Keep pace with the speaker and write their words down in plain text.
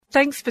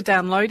Thanks for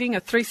downloading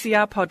a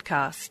 3CR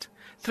podcast.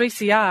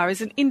 3CR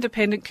is an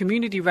independent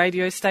community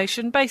radio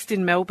station based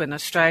in Melbourne,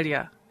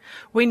 Australia.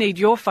 We need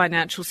your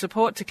financial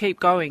support to keep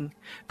going.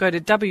 Go to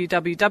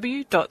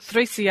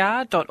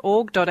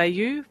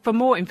www.3cr.org.au for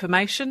more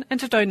information and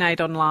to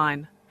donate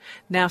online.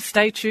 Now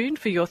stay tuned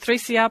for your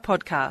 3CR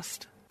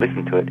podcast.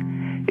 Listen to it,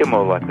 you're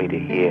more likely to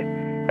hear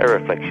a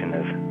reflection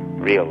of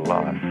real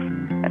life.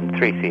 And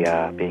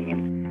 3CR being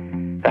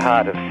in the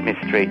heart of Smith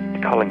Street,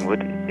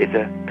 Collingwood, is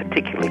a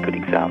particularly good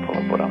example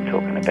of what I'm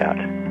talking about.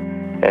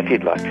 If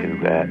you'd like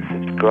to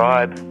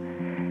subscribe,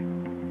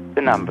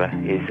 the number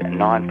is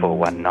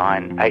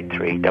 9419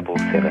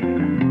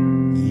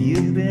 8377.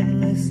 You've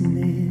been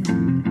listening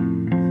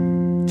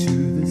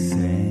to the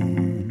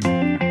sand.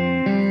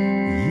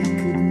 You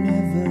could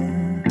never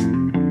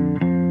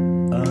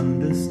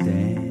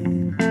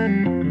understand.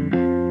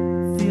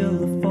 Feel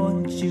the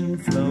fortune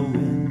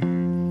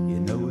flowing. You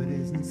know it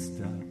isn't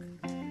stuck.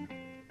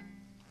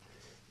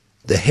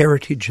 The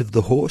heritage of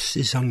the horse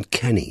is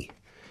uncanny.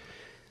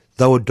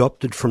 Though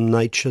adopted from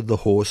nature, the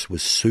horse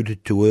was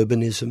suited to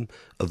urbanism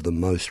of the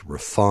most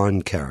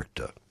refined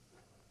character.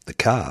 The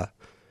car,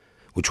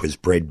 which was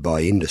bred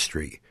by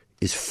industry,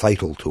 is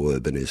fatal to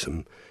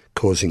urbanism,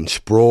 causing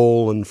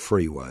sprawl and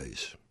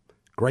freeways.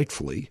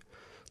 Gratefully,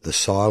 the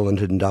silent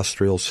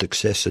industrial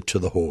successor to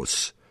the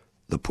horse,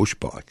 the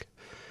pushbike,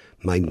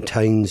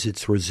 maintains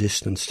its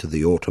resistance to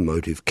the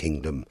automotive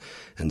kingdom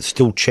and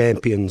still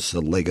champions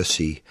the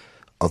legacy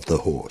of the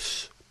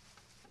horse.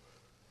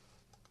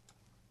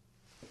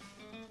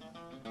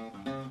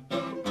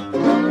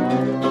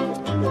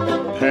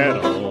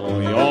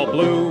 Pedal your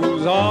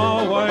blues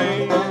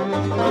away.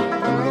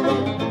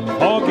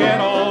 Forget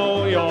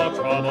all your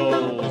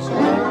troubles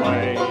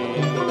away.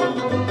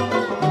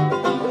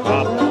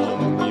 Hop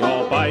on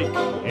your bike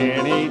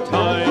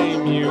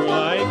anytime you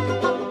like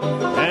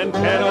and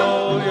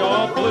pedal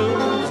your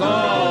blues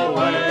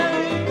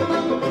away.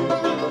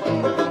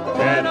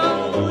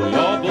 Pedal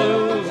your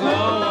blues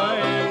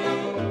away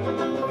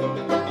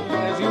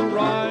as you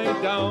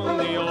ride down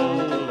the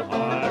old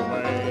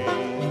highway.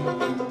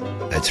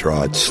 That's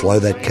right, slow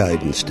that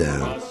cadence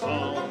down.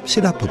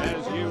 Sit up a bit.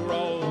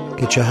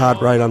 Get your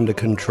heart rate under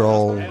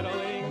control.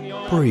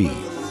 Breathe.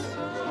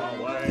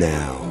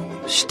 Now,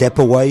 step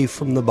away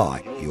from the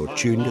bike. You're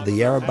tuned to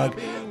the Yarrabug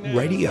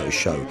radio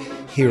show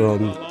here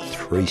on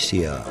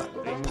 3CR.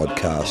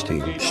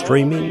 Podcasting,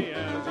 streaming,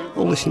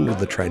 or listening to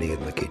the tranny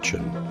in the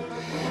kitchen.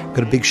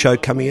 Got a big show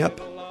coming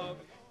up.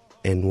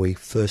 And we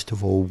first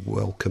of all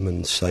welcome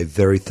and say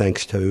very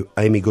thanks to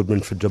Amy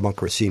Goodman for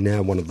Democracy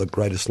Now!, one of the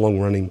greatest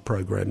long-running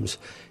programs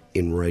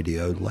in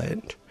Radio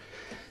Land.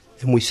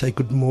 And we say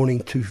good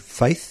morning to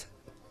Faith.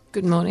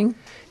 Good morning.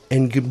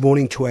 And good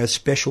morning to our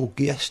special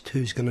guest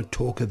who's going to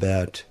talk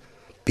about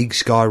big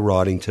sky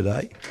riding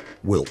today,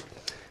 Will.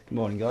 Good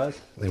morning, guys.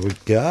 There we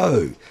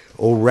go.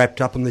 All wrapped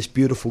up on this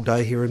beautiful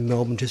day here in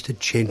Melbourne, just a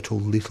gentle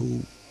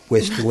little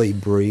westerly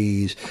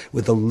breeze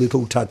with a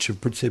little touch of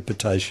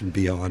precipitation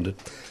behind it.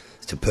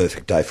 It's a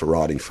perfect day for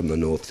riding from the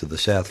north to the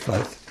south,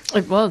 Faith.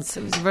 It was.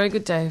 It was a very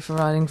good day for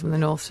riding from the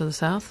north to the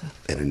south.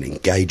 And an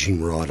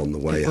engaging ride on the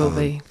way home. It will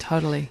be,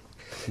 totally.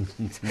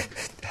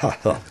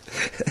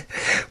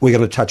 We're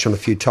going to touch on a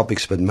few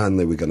topics, but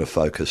mainly we're going to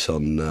focus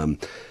on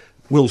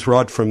Will's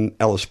ride from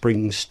Alice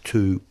Springs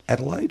to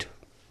Adelaide,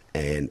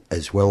 and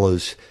as well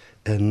as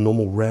a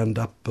normal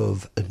roundup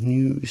of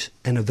news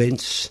and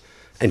events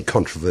and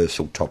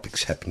controversial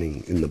topics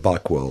happening in the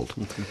bike world.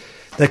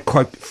 That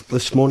quote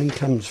this morning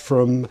comes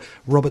from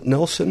Robert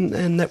Nelson,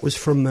 and that was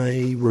from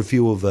a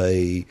review of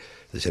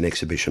there's an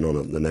exhibition on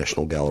at the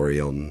National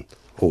Gallery on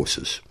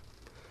horses.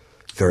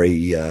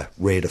 Very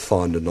rare to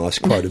find a nice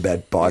quote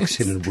about bikes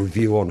in a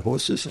review on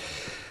horses.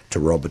 To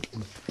Robert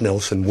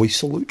Nelson, we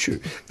salute you.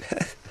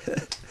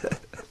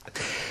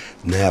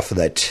 Now for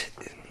that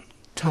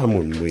time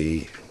when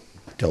we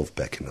delve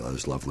back into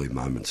those lovely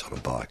moments on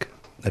a bike.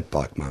 That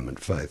bike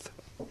moment, Faith.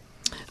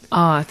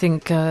 I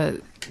think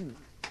it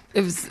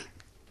was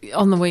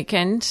on the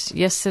weekend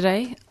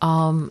yesterday,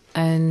 and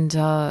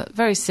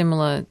very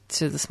similar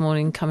to this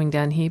morning coming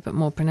down here, but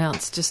more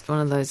pronounced. Just one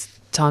of those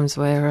times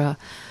where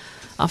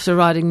after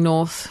riding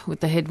north with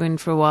the headwind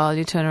for a while,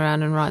 you turn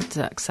around and ride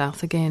back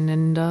south again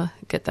and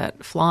get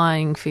that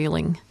flying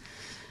feeling.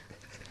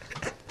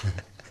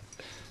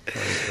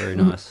 Very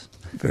nice.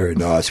 Very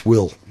nice.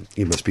 Will,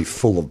 you must be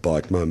full of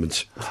bike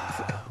moments.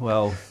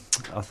 Well,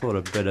 I thought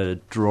I'd better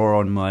draw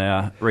on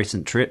my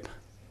recent trip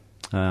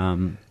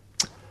down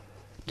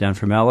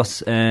from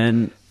Alice.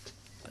 And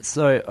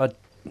so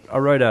I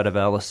rode out of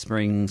Alice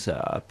Springs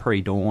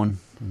pre-dawn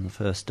on the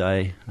first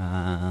day.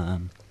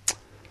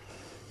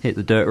 Hit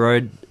the dirt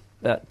road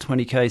about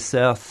 20k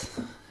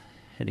south,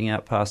 heading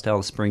out past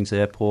Alice Springs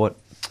Airport.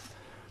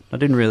 I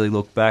didn't really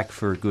look back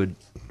for a good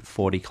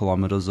 40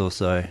 kilometres or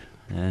so,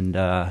 and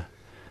the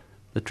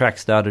track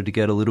started to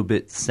get a little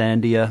bit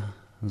sandier.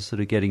 I was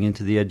sort of getting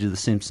into the edge of the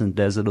Simpson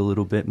Desert a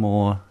little bit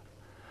more.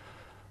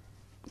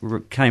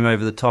 Came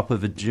over the top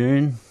of a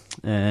dune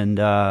and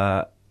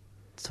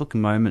took a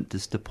moment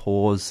just to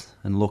pause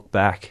and look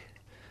back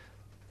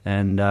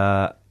and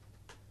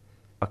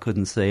I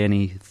couldn't see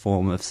any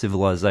form of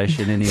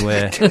civilization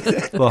anywhere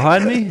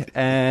behind me.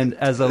 And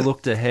as I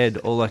looked ahead,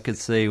 all I could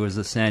see was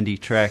a sandy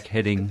track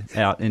heading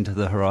out into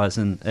the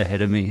horizon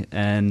ahead of me.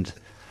 And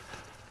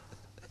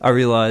I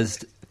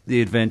realised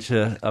the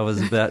adventure I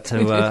was about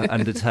to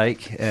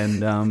undertake.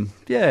 And,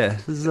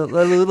 there's a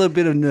little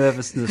bit of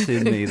nervousness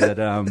in me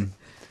that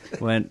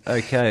went,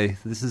 okay,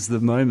 this is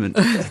the moment.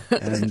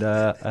 And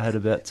I had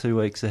about 2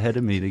 weeks ahead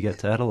of me to get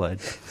to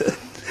Adelaide.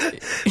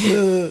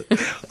 I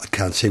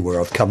can't see where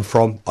I've come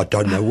from. I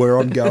don't know where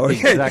I'm going.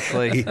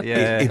 Exactly.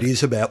 It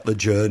is about the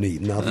journey,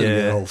 nothing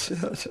else.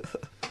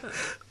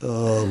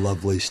 Oh,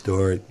 lovely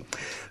story.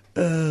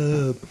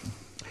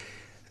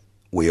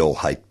 We all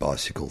hate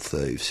bicycle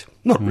thieves.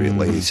 Not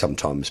really.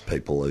 Sometimes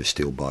people who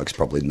steal bikes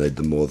probably need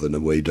them more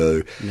than we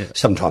do. Yeah.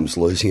 Sometimes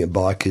losing a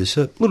bike is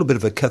a little bit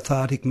of a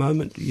cathartic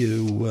moment.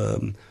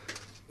 You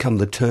come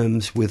to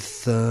terms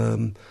with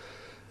an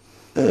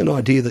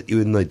idea that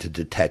you need to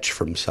detach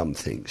from some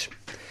things.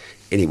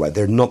 Anyway,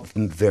 there are not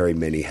very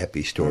many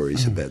happy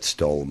stories about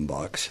stolen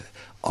bikes.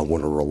 I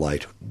want to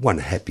relate one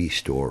happy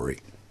story.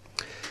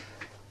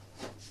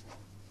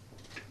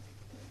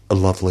 A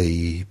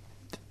lovely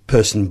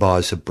person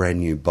buys a brand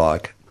new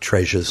bike,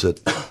 treasures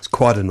it. It's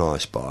quite a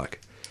nice bike.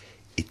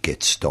 It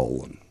gets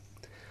stolen.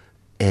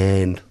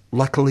 And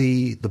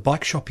luckily, the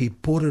bike shop he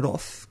bought it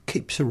off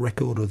keeps a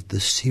record of the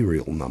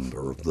serial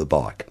number of the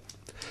bike.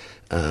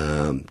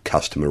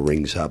 Customer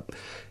rings up,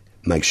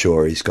 makes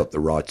sure he's got the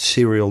right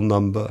serial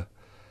number.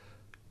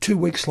 2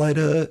 weeks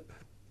later,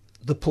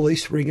 the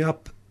police ring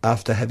up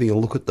after having a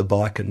look at the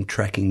bike and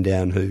tracking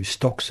down who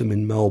stocks them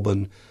in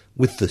Melbourne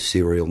with the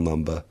serial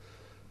number.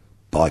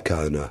 Bike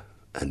owner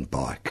and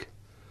bike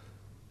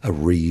are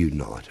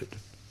reunited.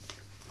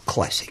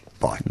 Classic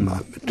bike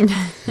moment.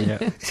 Yeah.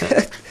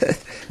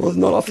 Well, it's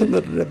not often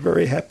that it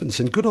very happens,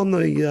 and good on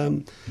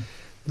the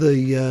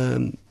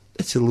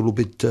it's a little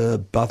bit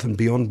above and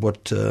beyond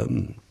what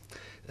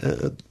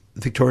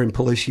Victorian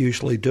police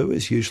usually do.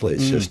 It's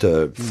just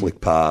a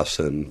flick pass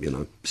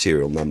and,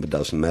 serial number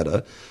doesn't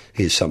matter.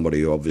 Here's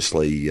somebody who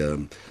obviously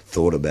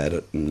thought about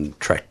it and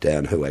tracked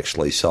down who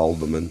actually sold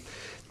them, and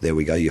there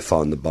we go, you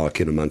find the bike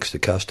in amongst the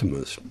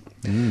customers.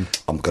 I'm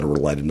going to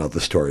relate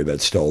another story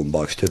about stolen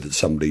bikes too that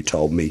somebody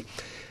told me.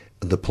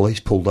 The police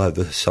pulled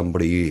over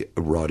somebody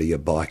riding a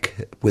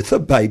bike with a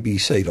baby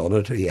seat on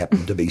it. He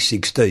happened to be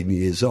 16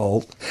 years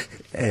old,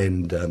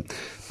 and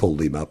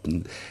pulled him up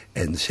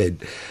and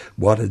said,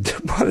 why did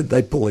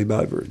they pull him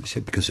over? He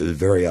said, because it was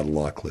very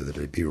unlikely that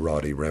he'd be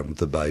riding around with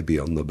the baby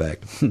on the back.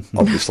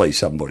 Obviously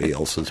somebody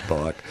else's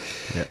bike,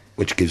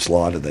 which gives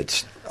lie to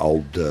that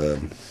old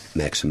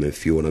maxim,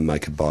 if you want to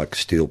make a bike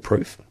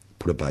steel-proof,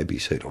 put a baby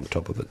seat on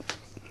top of it.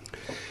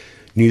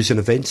 News and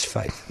events,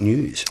 Faith.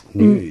 News.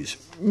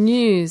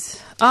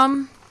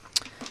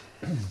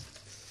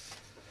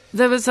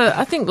 There was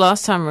I think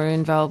last time we were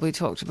in Val, we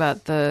talked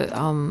about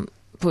the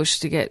push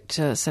to get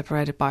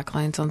separated bike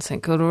lanes on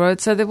St Kilda Road.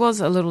 So there was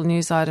a little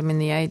news item in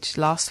The Age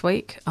last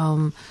week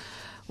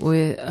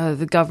where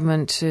the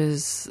government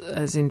is,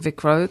 as in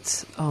Vic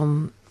Roads,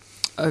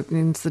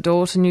 opens the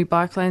door to new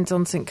bike lanes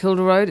on St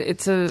Kilda Road.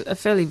 It's a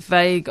fairly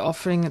vague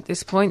offering at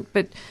this point,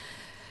 but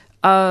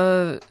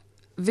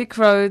Vic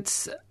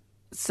Roads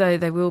say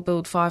they will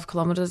build 5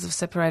 kilometres of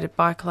separated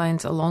bike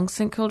lanes along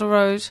St Kilda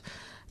Road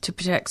to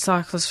protect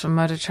cyclists from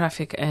motor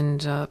traffic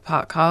and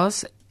parked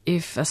cars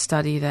if a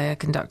study they are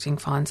conducting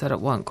finds that it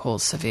won't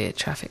cause severe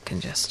traffic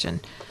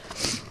congestion,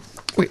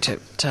 which I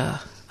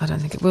don't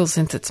think it will,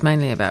 since it's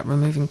mainly about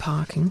removing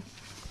parking.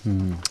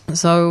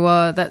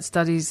 So that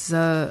study's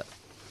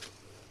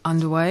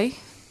underway,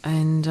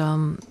 and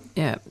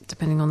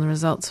depending on the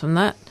results from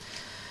that,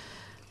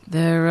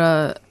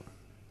 they're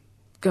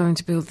going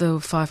to build the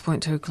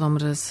 5.2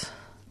 kilometres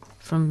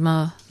from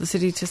the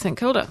city to St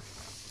Kilda.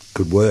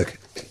 Good work.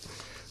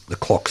 The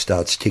clock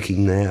starts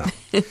ticking now.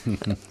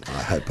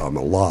 I hope I'm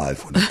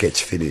alive when it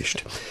gets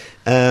finished.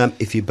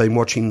 If you've been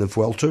watching the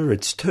Vuelta,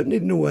 it's turned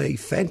into a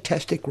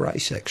fantastic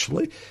race,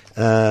 actually.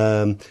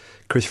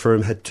 Chris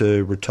Froome had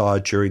to retire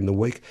during the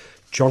week.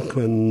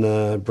 Jonathan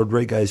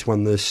Rodriguez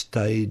won the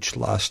stage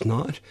last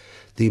night.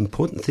 The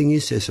important thing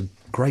is there's a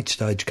great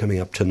stage coming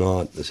up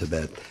tonight. There's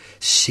about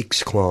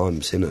 6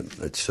 climbs in it.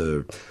 It's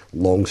a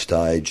long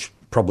stage,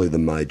 probably the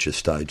major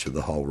stage of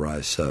the whole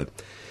race. So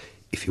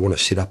if you want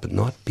to sit up at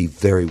night, be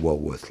very well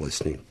worth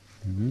listening.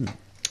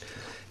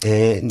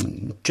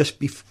 And just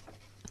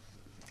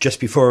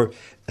before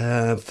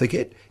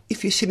forget,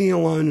 if you're sitting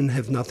alone and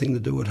have nothing to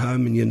do at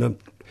home and you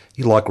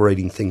like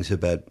reading things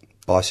about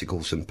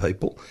bicycles and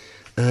people,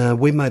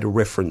 we made a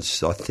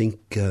reference, I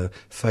think,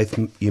 Faith,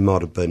 you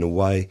might have been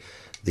away.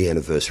 The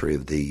anniversary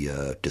of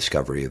the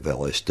discovery of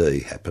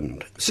LSD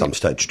happened some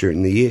stage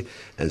during the year,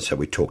 and so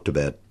we talked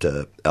about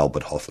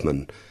Albert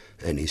Hoffman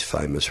and his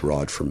famous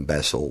ride from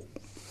Basel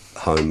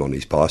home on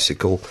his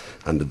bicycle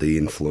under the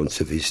influence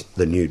of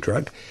the new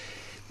drug.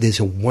 There's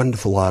a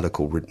wonderful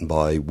article written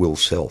by Will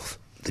Self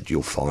that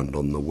you'll find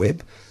on the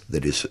web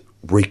that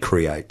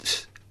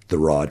recreates the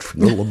ride from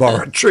the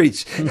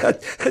laboratories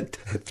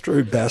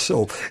through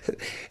Basel.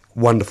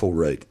 Wonderful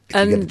read, if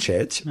you get a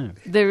chance.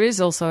 There is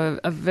also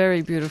a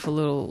very beautiful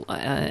little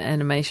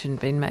animation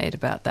being made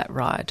about that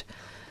ride,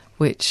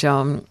 which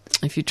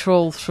if you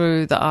trawl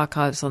through the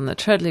archives on the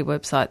Treadley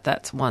website,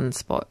 that's one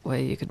spot where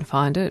you can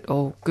find it,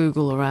 or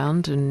Google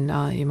around and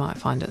you might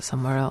find it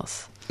somewhere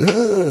else.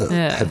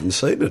 I haven't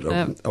seen it.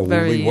 I will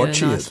be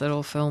watching nice it.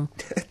 Little film.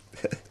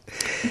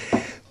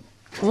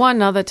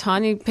 One other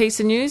tiny piece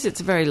of news,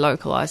 it's a very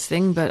localised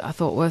thing, but I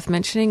thought worth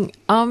mentioning.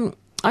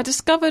 I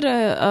discovered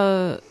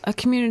a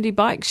community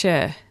bike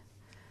share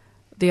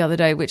the other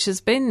day, which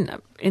has been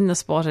in the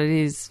spot it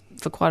is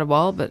for quite a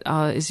while, but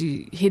is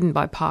hidden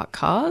by parked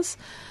cars.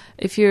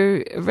 If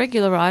you're a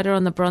regular rider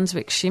on the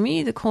Brunswick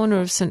Shimmy, the corner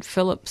of St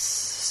Philip's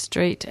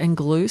Street and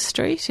Glue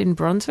Street in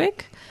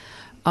Brunswick,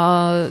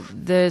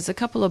 there's a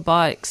couple of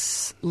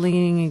bikes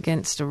leaning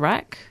against a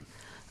rack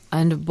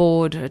and a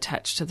board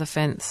attached to the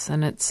fence,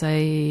 and it's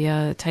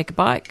a take a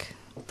bike,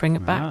 bring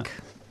it back.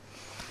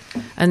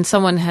 And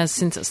someone has,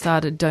 since it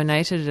started,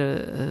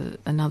 donated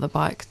another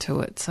bike to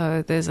it.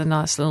 So there's a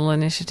nice little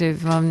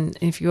initiative.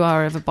 If you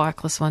are ever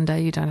bikeless one day,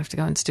 you don't have to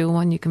go and steal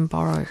one, you can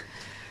borrow.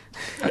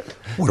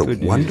 What a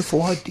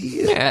wonderful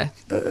idea. Yeah.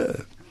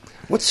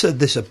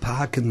 There's a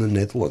park in the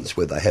Netherlands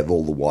where they have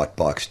all the white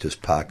bikes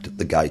just parked at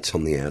the gates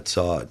on the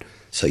outside.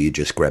 So you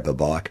just grab a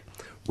bike,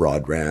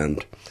 ride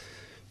round,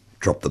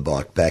 drop the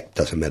bike back,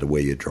 doesn't matter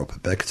where you drop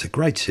it back. It's a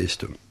great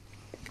system.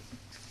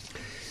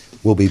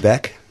 We'll be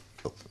back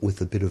with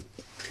a bit of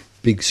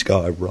big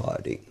sky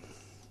riding.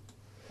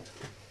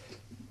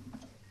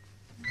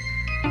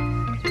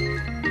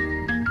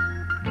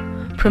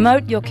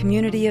 Promote your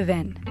community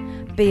event,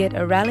 be it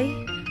a rally,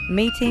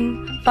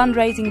 meeting,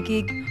 fundraising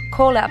gig,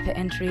 call out for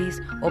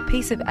entries or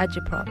piece of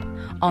agitprop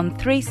on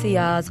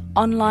 3CR's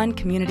online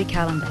community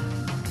calendar.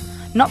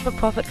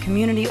 Not-for-profit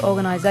community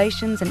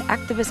organisations and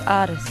activist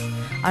artists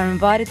are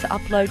invited to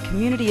upload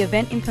community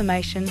event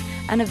information,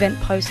 an event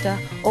poster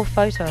or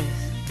photos.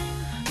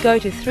 Go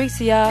to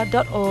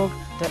 3cr.org.au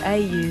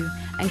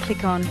and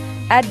click on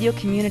Add Your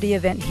Community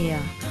Event here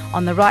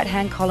on the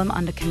right-hand column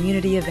under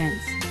Community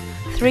Events.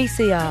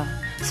 3CR,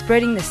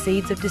 spreading the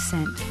seeds of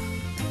dissent.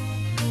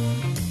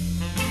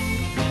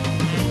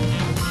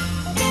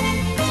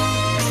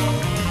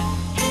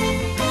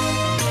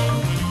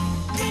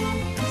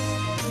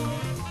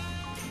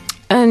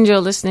 And you're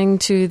listening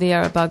to the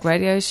Arabug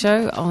Radio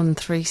Show on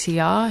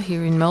 3CR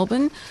here in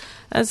Melbourne.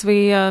 As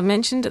we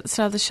mentioned at the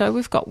start of the show,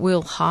 we've got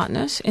Will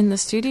Hartnett in the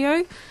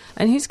studio,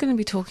 and he's going to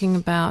be talking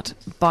about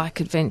bike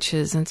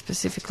adventures, and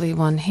specifically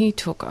one he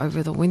took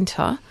over the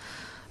winter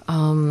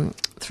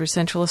through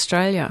Central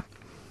Australia.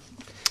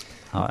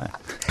 Hi.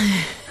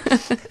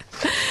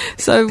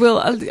 So, Will,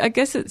 I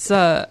guess it's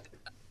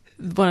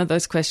one of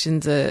those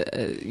questions.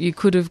 You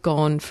could have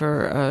gone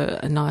for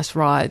a nice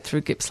ride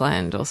through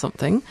Gippsland or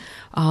something.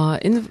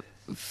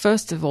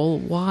 First of all,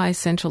 why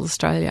Central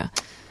Australia?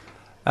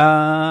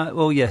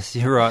 Well, yes,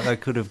 you're right. I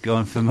could have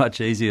gone for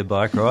much easier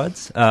bike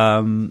rides.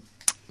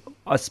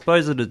 I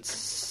suppose that it's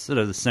sort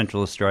of the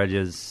Central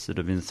Australia's sort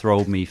of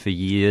enthralled me for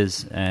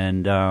years,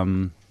 and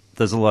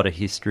there's a lot of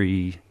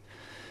history.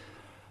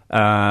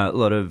 A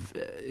lot of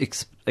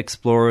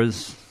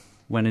explorers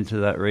went into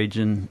that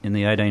region in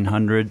the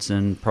 1800s,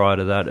 and prior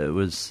to that, it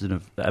was sort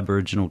of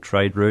Aboriginal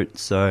trade route.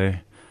 So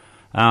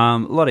a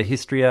lot of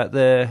history out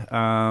there.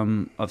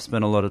 I've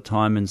spent a lot of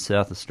time in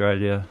South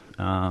Australia,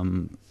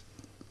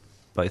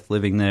 both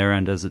living there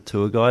and as a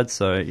tour guide.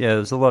 So, yeah,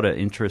 there's a lot of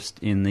interest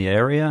in the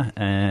area.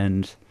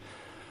 And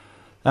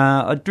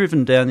I'd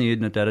driven down the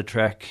Udnadatta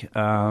track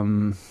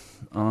on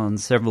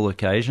several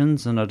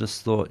occasions, and I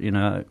just thought,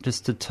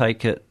 just to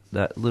take it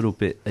that little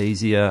bit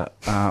easier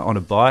on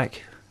a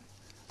bike,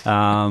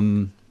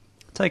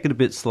 take it a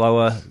bit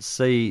slower,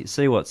 see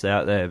what's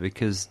out there,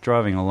 because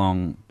driving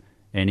along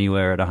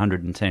anywhere at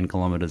 110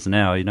 kilometres an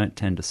hour, you don't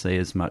tend to see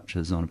as much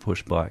as on a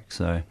push bike.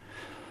 So,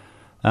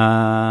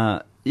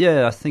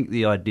 yeah, I think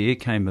the idea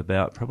came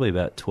about probably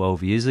about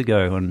 12 years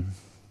ago,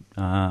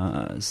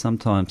 and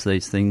sometimes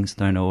these things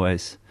don't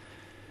always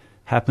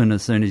happen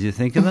as soon as you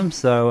think of them.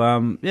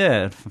 So,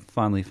 yeah,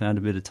 finally found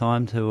a bit of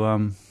time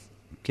to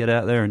get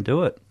out there and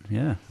do it.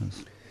 Yeah.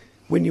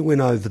 When you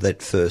went over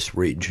that first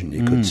ridge and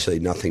you could see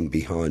nothing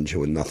behind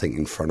you and nothing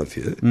in front of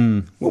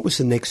you, what was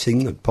the next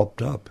thing that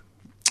popped up?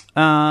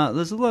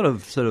 There's a lot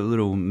of sort of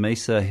little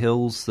mesa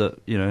hills that,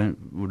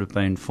 would have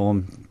been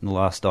formed in the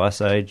last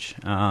ice age.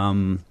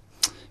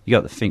 You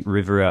got the Finke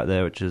River out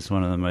there, which is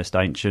one of the most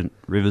ancient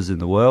rivers in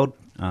the world.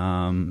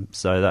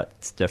 So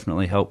that's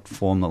definitely helped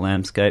form the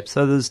landscape.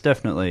 So there's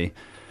definitely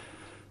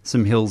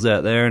some hills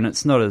out there, and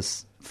it's not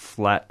as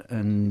flat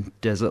and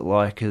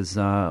desert-like as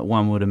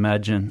one would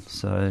imagine.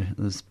 So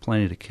there's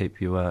plenty to keep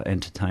you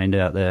entertained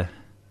out there.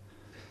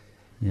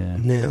 Yeah.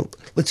 Now,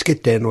 let's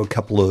get down to a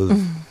couple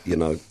of,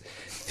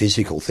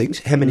 physical things.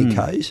 How many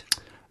Ks?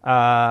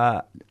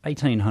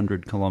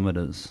 1,800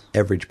 kilometres.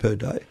 Average per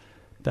day?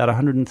 About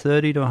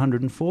 130 to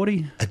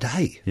 140. A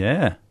day?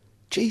 Yeah.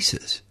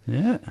 Jesus.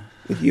 Yeah.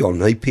 Were you on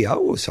EPO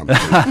or something?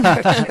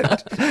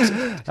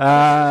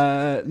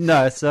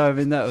 No, so I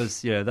mean they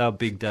were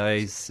big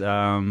days.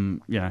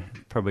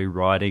 Probably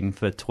riding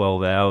for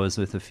 12 hours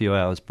with a few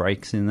hours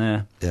breaks in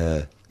there.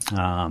 Yeah.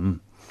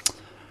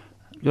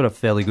 Got a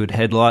fairly good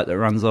headlight that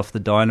runs off the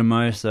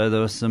dynamo, so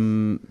there were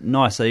some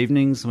nice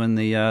evenings when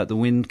the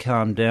wind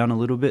calmed down a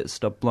little bit,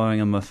 stopped blowing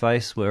on my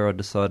face, where I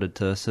decided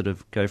to sort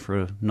of go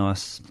for a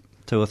nice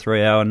 2 or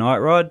 3 hour night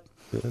ride.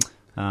 Yeah.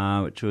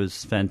 Which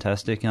was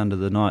fantastic under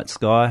the night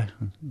sky,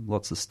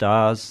 lots of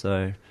stars.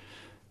 So,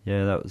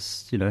 yeah, that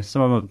was,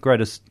 some of my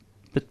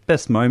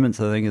best moments,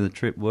 I think, of the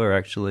trip were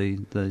actually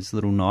these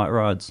little night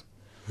rides.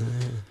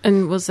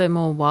 And was there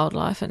more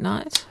wildlife at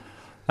night?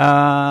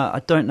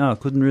 I don't know. I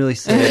couldn't really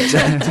see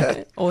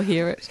it. Or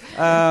hear it.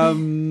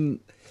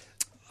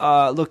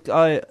 Look,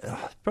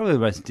 probably the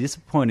most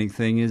disappointing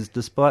thing is,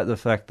 despite the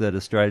fact that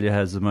Australia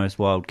has the most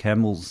wild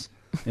camels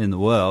in the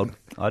world,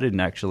 I didn't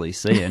actually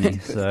see any.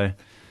 So,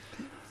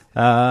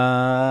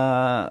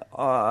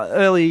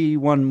 early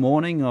one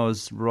morning, I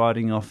was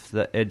riding off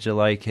the edge of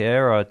Lake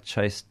Eyre. I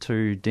chased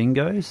 2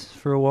 dingoes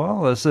for a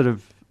while.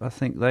 I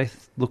think they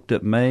looked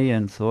at me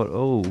and thought,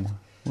 "Oh,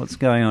 what's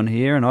going on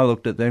here?" And I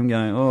looked at them,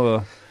 going,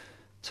 "Oh,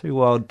 2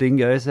 wild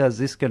dingoes. How's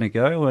this going to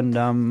go?"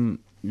 And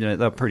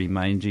they're pretty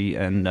mangy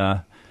and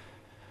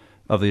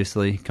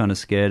obviously kind of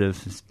scared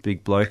of this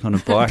big bloke on a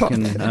bike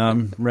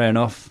and ran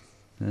off.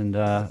 And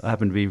I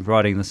happened to be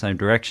riding the same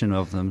direction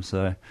of them,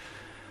 so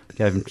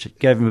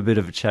gave him a bit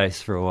of a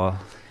chase for a while.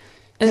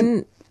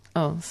 And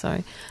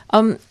sorry.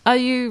 Are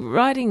you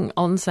riding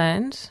on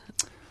sand?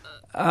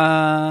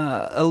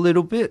 A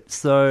little bit.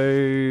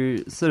 So,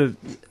 sort of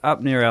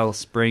up near Alice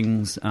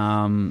Springs,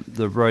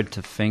 the road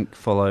to Finke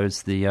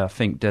follows the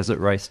Finke Desert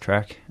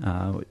Racetrack,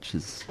 which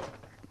is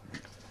a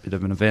bit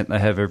of an event they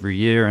have every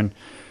year, and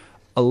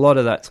a lot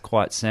of that's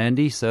quite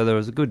sandy. So there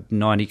was a good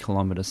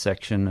 90-kilometre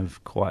section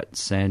of quite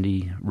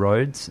sandy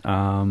roads.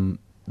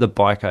 The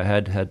bike I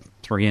had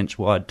 3-inch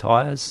wide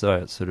tyres, so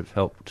it sort of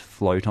helped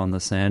float on the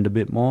sand a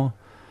bit more.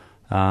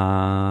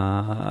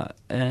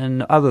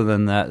 And other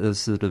than that, there's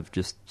sort of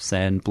just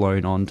sand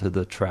blown onto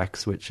the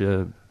tracks, which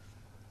are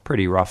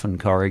pretty rough and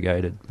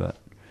corrugated, but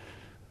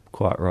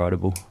quite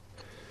rideable.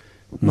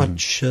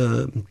 Much,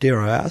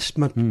 dare I ask,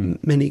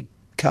 many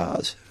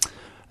cars?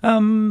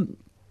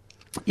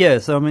 Yeah,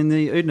 so I mean,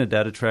 the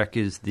Oodnadatta track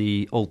is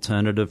the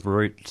alternative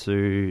route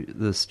to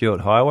the Stuart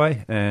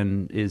Highway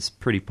and is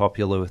pretty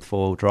popular with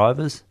 4-wheel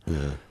drivers.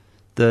 Yeah.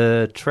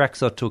 The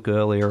tracks I took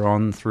earlier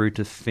on through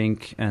to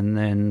Finke and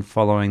then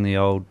following the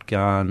old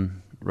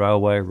Garn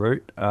railway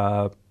route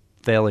are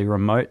fairly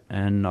remote,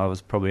 and I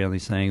was probably only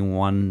seeing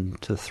 1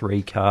 to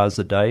 3 cars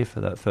a day for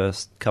that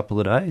first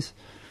couple of days.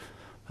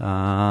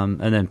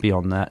 And then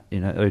beyond that,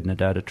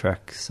 Oodnadatta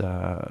track's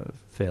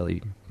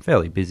fairly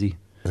busy.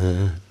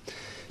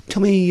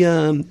 Tell me,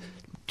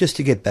 just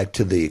to get back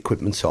to the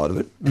equipment side of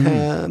it,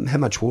 how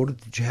much water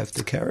did you have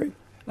to carry?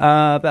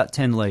 About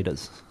 10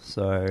 litres.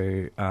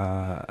 So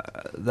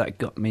that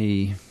got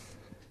me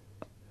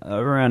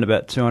around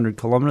about 200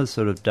 kilometres,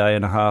 sort of day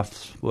and a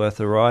half's worth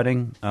of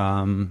riding.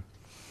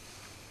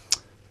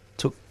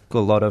 Took a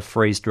lot of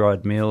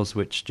freeze-dried meals,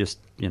 which just,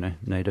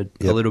 needed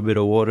a little bit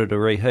of water to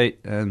reheat,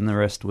 and the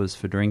rest was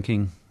for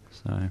drinking.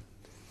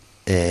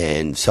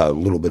 And so a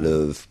little bit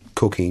of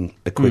cooking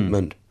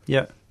equipment.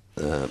 Yeah.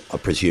 I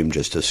presume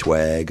just a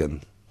swag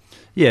and...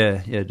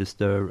 Yeah,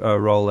 just a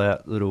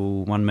roll-out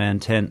little one-man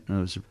tent. It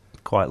was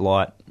quite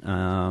light,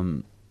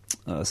 a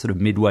sort of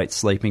mid-weight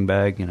sleeping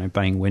bag.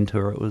 Being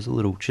winter, it was a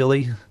little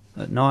chilly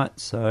at night.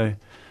 So,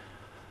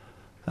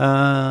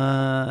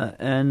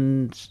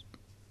 and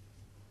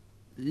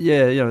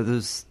yeah,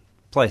 there's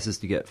places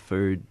to get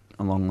food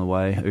along the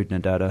way.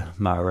 Oodnadatta,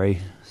 Maree,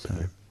 so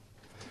a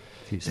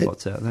few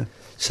spots out there.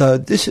 So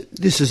this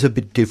is a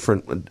bit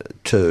different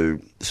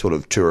to sort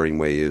of touring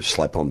where you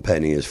slap on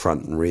panniers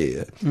front and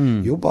rear.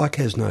 Your bike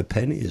has no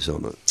panniers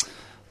on it.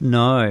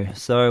 No.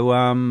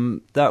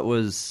 So that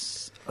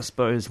was, I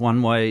suppose,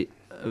 one way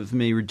of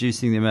me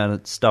reducing the amount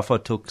of stuff I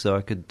took so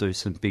I could do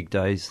some big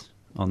days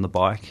on the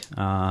bike.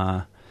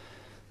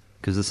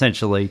 Because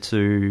essentially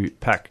to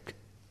pack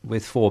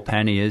with 4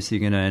 panniers, you're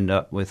going to end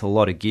up with a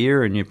lot of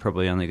gear, and you're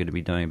probably only going to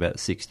be doing about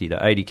 60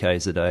 to 80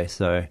 Ks a day.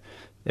 So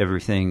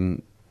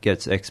everything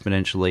gets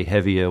exponentially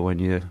heavier when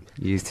you're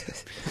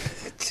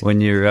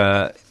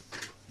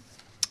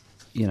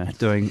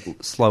doing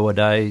slower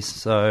days.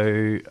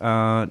 So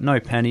no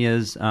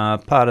panniers.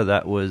 Part of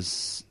that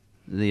was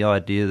the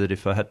idea that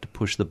if I had to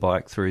push the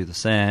bike through the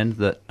sand,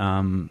 that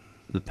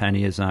the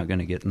panniers aren't going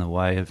to get in the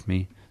way of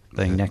me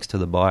being next to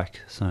the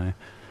bike. So,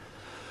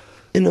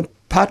 and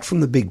apart from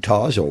the big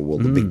tyres,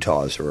 the big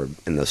tyres are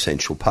an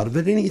essential part of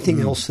it.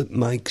 Anything else that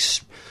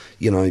makes,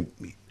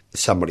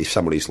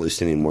 somebody's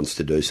listening and wants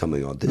to do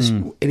something like this,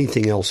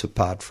 anything else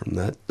apart from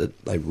that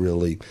they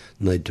really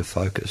need to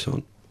focus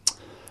on?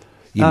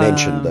 You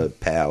mentioned the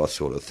power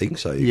sort of thing,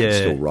 so you can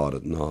still ride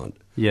at night.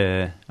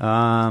 Yeah.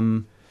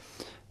 I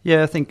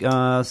think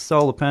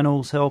solar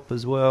panels help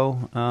as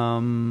well.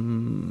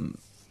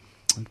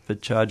 for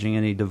charging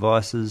any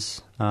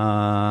devices.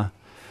 I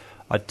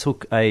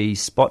took a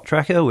spot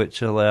tracker,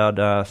 which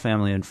allowed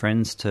family and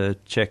friends to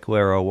check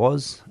where I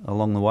was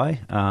along the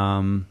way.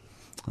 I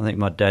think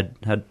my dad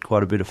had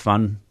quite a bit of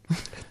fun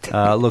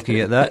looking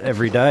at that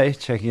every day,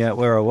 checking out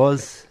where I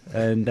was,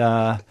 and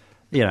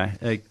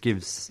it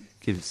gives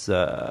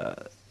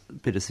a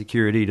bit of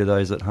security to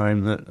those at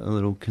home that are a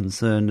little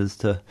concerned as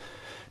to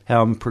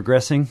how I'm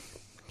progressing.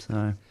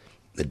 So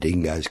the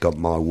dingo's got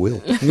my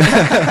will.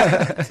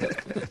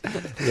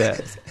 yeah.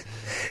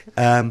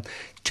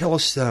 Tell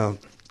us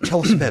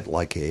about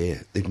Lake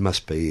Eyre. It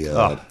must be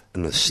a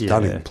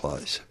stunning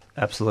place.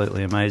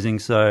 Absolutely amazing.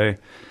 So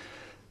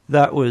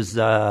that was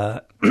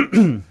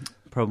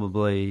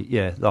probably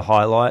the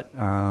highlight.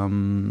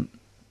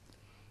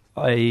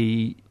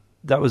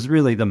 That was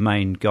really the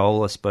main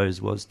goal, I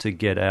suppose, was to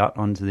get out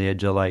onto the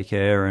edge of Lake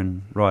Eyre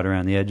and ride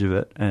around the edge of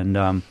it. And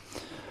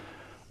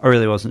I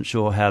really wasn't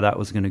sure how that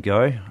was going to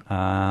go.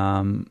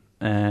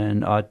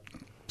 And I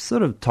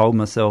sort of told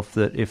myself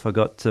that if I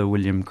got to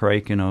William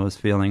Creek and I was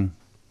feeling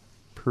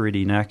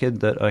pretty knackered,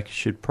 that I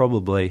should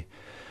probably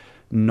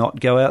not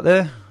go out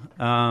there.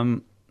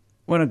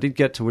 When I did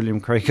get to William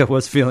Creek, I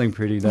was feeling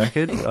pretty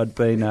knackered. I'd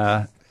been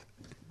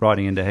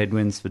riding into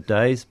headwinds for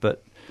days,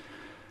 but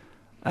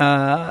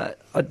I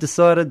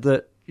decided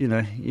that,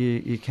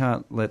 you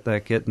can't let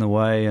that get in the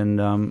way,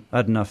 and I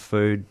had enough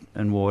food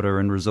and water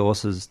and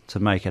resources to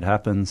make it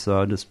happen,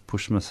 so I just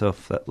pushed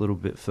myself that little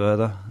bit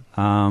further.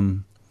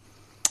 Don't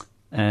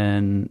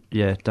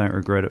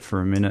regret it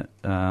for a minute.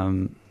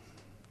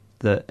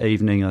 The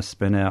evening I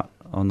spent out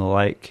on the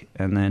lake,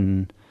 and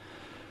then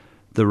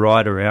the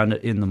ride around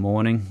it in the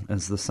morning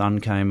as the sun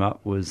came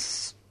up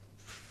was,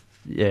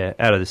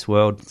 out of this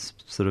world. It's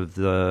sort of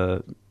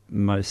the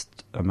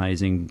most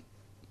amazing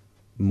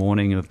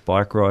morning of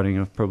bike riding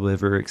I've probably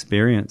ever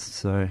experienced.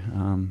 So,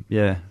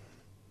 a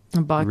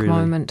bike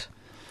moment.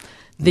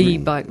 The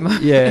bike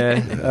moment.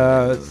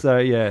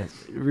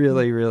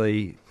 Really,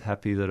 really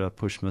happy that I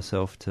pushed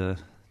myself to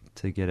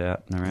get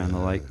out and around the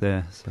lake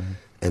there. So.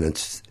 And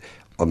it's...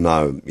 I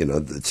know,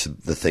 it's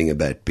the thing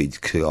about big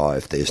sky.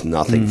 If there's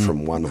nothing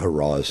from one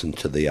horizon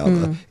to the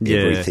other,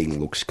 everything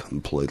looks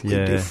completely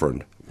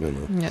different.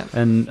 Yeah.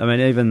 And, I mean,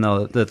 even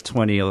the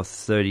 20 or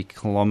 30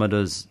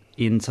 kilometres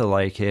into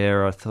Lake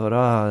Eyre, I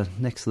thought,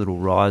 next little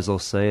rise, I'll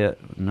see it.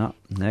 No,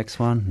 next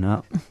one,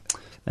 no.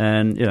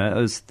 And, it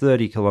was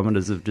 30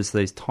 kilometres of just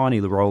these tiny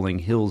rolling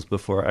hills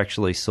before I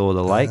actually saw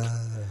the lake.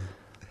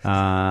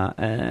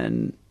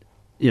 And,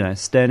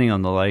 standing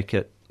on the lake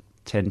at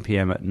 10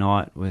 p.m. at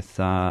night with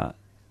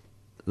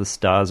the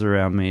stars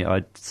around me,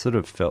 I sort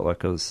of felt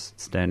like I was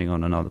standing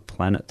on another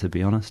planet, to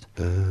be honest.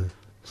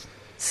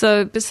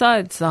 So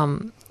besides,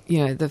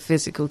 the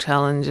physical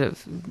challenge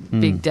of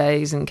big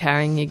days and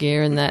carrying your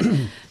gear and that,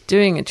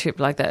 doing a trip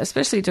like that,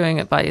 especially doing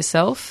it by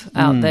yourself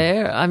out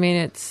there, I mean,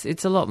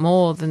 it's a lot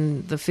more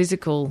than the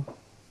physical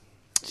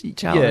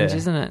challenge,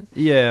 isn't it?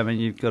 Yeah, I mean,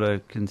 you've got to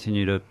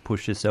continue to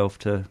push yourself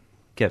to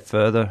get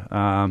further.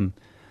 I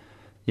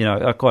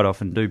quite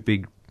often do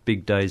big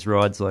days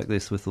rides like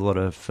this with a lot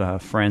of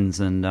friends,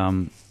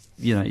 and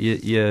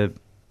you're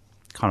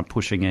kind of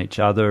pushing each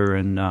other,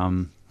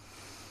 and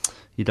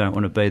you don't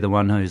want to be the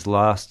one who's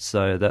last,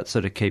 so that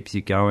sort of keeps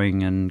you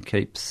going and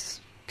keeps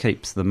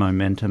the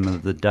momentum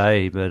of the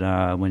day.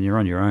 But when you're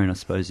on your own, I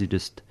suppose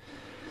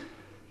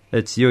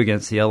it's you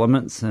against the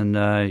elements, and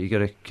you got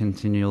to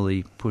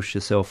continually push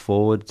yourself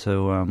forward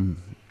to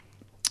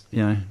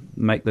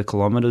make the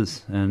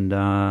kilometres. And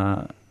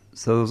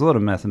so there's a lot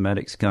of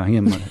mathematics going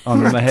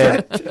on in my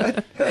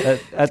head.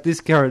 At this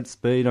current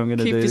speed, I'm going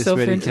to do this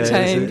many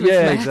entertained.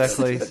 Yeah,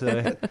 exactly.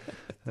 So,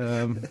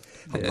 I'm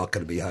not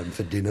going to be home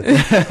for dinner.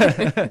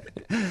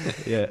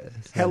 Yeah.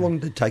 How long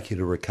did it take you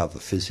to recover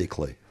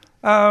physically?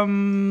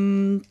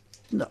 Look,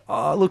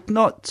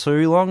 not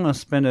too long. I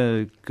spent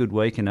a good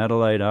week in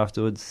Adelaide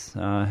afterwards,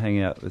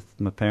 hanging out with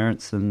my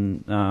parents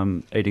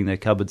and eating their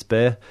cupboards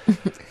bare.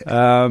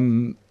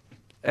 And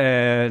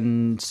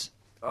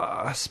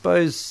I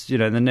suppose,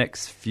 the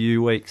next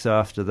few weeks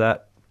after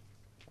that,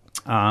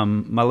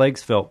 my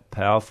legs felt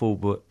powerful,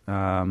 but,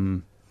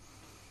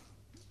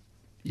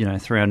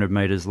 300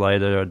 metres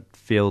later, I'd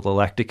feel the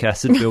lactic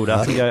acid build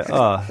up and go,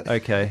 oh,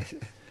 okay.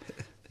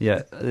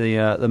 Yeah,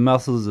 the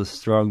muscles are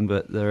strong,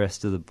 but the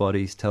rest of the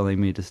body's telling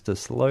me just to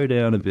slow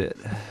down a bit.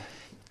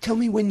 Tell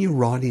me, when you're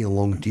riding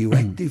along, do you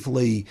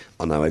actively...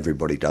 I know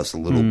everybody does a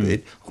little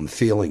bit. I'm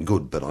feeling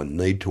good, but I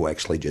need to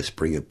actually just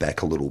bring it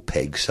back a little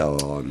peg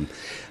so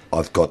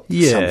I've got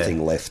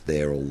something left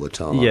there all the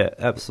time. Yeah,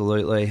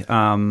 absolutely.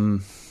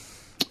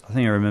 I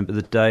think I remember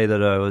the day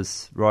that I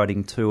was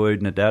riding to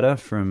Oodnadatta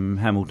from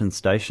Hamilton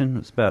Station. It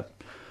was about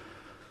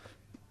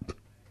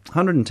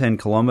 110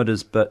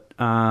 kilometres, but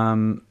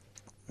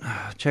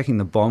checking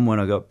the BOM when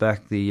I got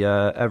back, the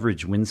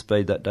average wind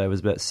speed that day was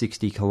about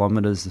 60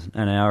 kilometres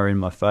an hour in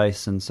my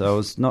face, and so I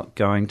was not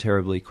going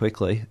terribly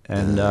quickly.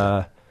 And,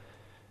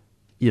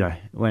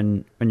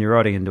 when you're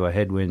riding into a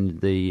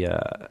headwind, the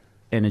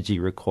energy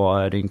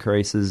required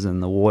increases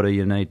and the water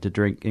you need to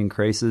drink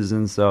increases,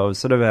 and so I was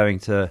sort of having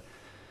to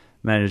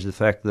manage the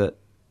fact that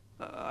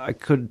I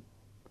could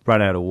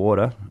run out of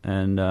water,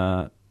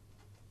 and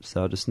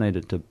so I just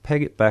needed to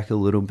peg it back a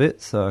little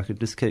bit so I could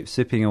just keep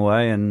sipping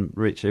away and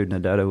reach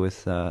Oodnadatta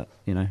with, a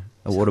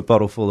water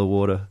bottle full of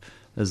water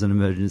as an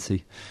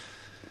emergency.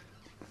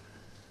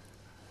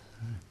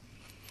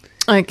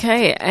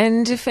 Okay,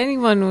 and if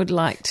anyone would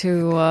like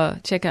to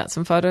check out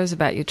some photos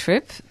about your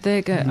trip,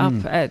 they go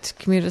up at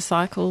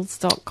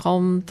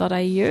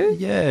commutercycles.com.au.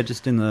 Yeah,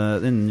 just in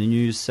the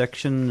news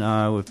section,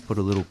 we've put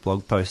a little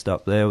blog post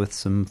up there with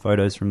some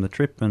photos from the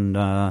trip, and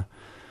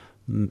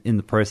in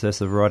the process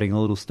of writing a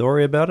little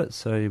story about it,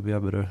 so you'll be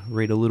able to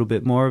read a little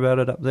bit more about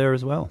it up there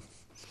as well.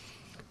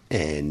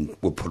 And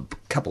we'll put a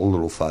couple of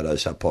little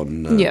photos up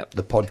on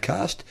the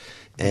podcast.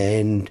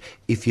 And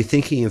if you're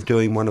thinking of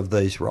doing one of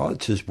these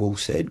rides, as Will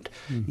said,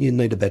 you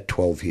need about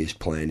 12 years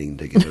planning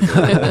to get it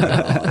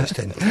organised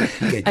and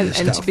get your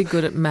stuff. And to be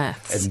good at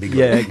maths.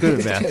 Good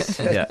at maths.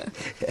 Yeah.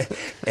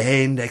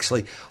 And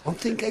actually, I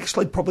think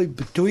probably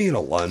doing it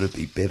alone would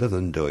be better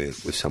than doing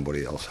it with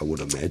somebody else, I would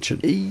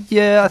imagine.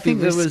 Yeah, I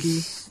think there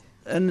was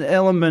an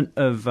element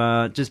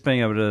of just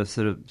being able to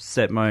sort of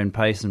set my own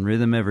pace and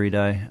rhythm every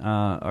day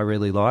I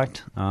really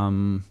liked.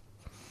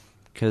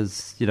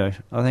 Because, I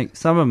think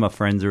some of my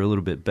friends are a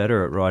little bit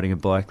better at riding a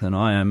bike than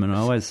I am, and I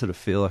always sort of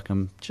feel like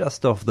I'm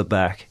just off the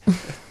back.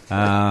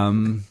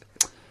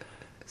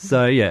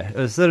 So, yeah, it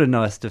was sort of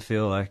nice to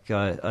feel like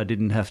I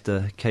didn't have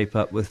to keep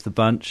up with the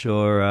bunch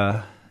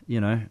or,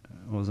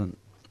 wasn't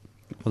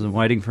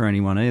waiting for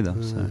anyone either.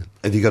 So.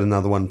 Have you got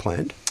another one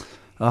planned?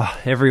 Oh,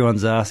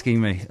 everyone's asking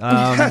me.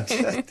 I'm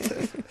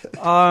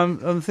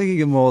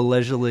thinking a more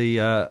leisurely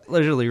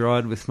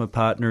ride with my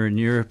partner in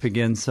Europe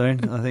again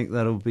soon. I think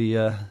that'll be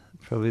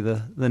probably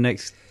the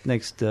next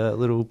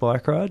little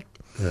bike ride.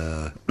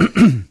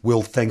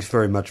 Will, thanks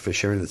very much for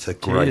sharing. It's a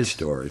great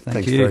story.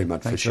 Thanks very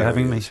much for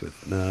sharing me.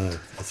 No,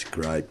 that's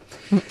great.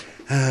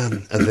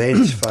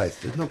 Events,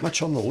 Faith. There's not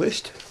much on the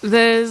list.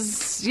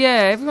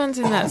 Everyone's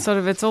in that sort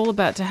of, it's all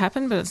about to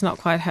happen, but it's not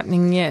quite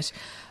happening yet.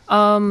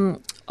 On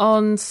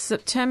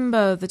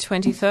September the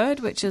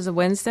 23rd, which is a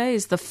Wednesday,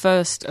 is the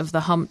first of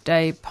the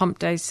Pump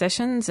Day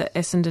sessions at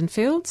Essendon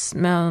Fields.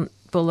 Mount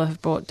Buller have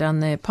brought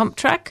down their pump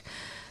track,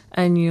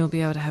 and you'll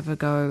be able to have a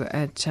go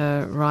at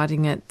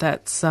riding it.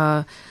 That's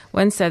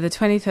Wednesday the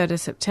 23rd of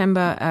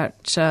September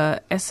at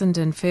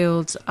Essendon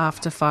Fields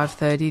after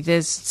 5:30.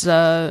 There's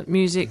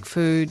music,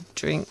 food,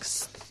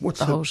 drinks, What's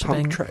the whole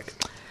shebang. Pump track?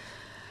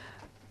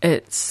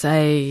 It's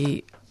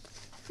a...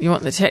 You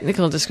want the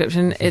technical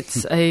description?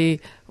 It's a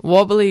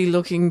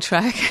wobbly-looking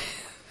track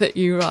that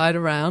you ride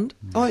around.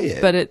 Oh, yeah.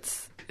 But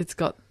it's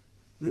got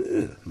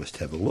must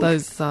have a look.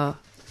 those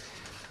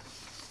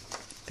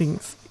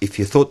things. If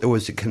you thought there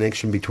was a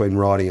connection between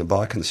riding a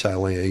bike and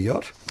sailing a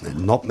yacht,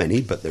 not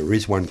many, but there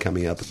is one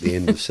coming up at the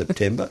end of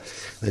September.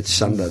 That's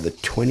Sunday the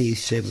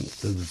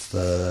 27th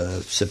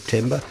of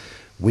September.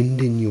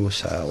 Wind in Your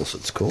Sails,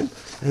 it's called.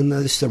 And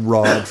there's a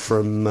ride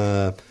from...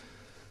 I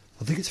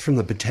think it's from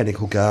the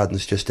Botanical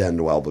Gardens just down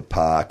to Albert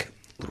Park,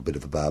 a little bit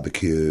of a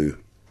barbecue,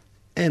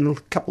 and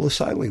a couple of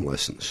sailing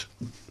lessons.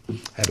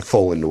 How to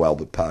fall into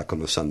Albert Park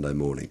on a Sunday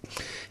morning.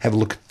 Have a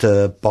look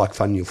at Bike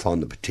Fun, you'll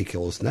find the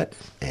particulars in that,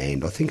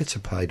 and I think it's a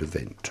paid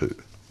event too.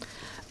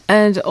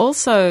 And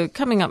also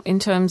coming up in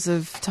terms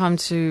of time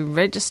to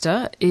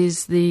register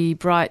is the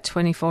Bright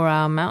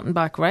 24-hour mountain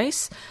bike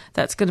race.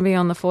 That's going to be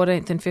on the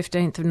 14th and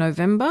 15th of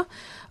November.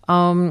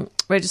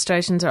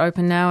 Registrations are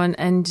open now,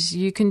 and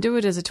you can do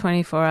it as a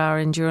 24-hour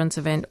endurance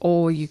event,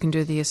 or you can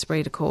do the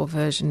Esprit de Corps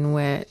version,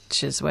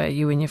 which is where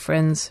you and your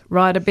friends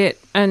ride a bit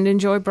and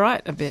enjoy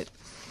Bright a bit.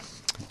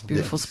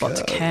 Beautiful spot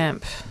to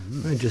camp.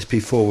 And just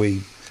before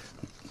we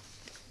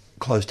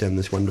close down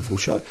this wonderful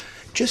show,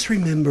 just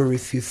remember,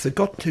 if you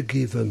forgot to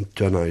give a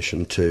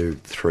donation to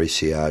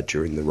 3CR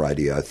during the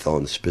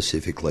radiothon,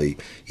 specifically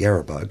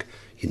Yarrabug,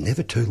 you're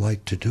never too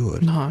late to do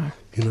it. No.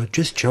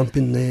 Just jump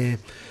in there.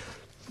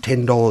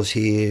 $10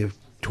 here,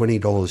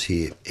 $20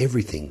 here.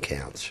 Everything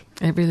counts.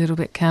 Every little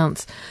bit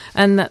counts.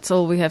 And that's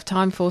all we have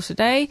time for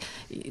today.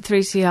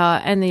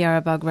 3CR and the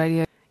Yarrabug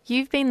Radio.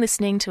 You've been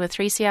listening to a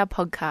 3CR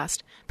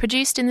podcast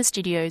produced in the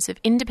studios of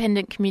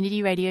independent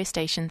community radio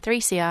station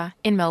 3CR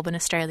in Melbourne,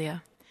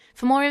 Australia.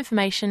 For more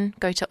information,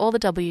 go to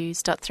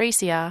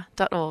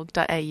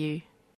allthews.3cr.org.au.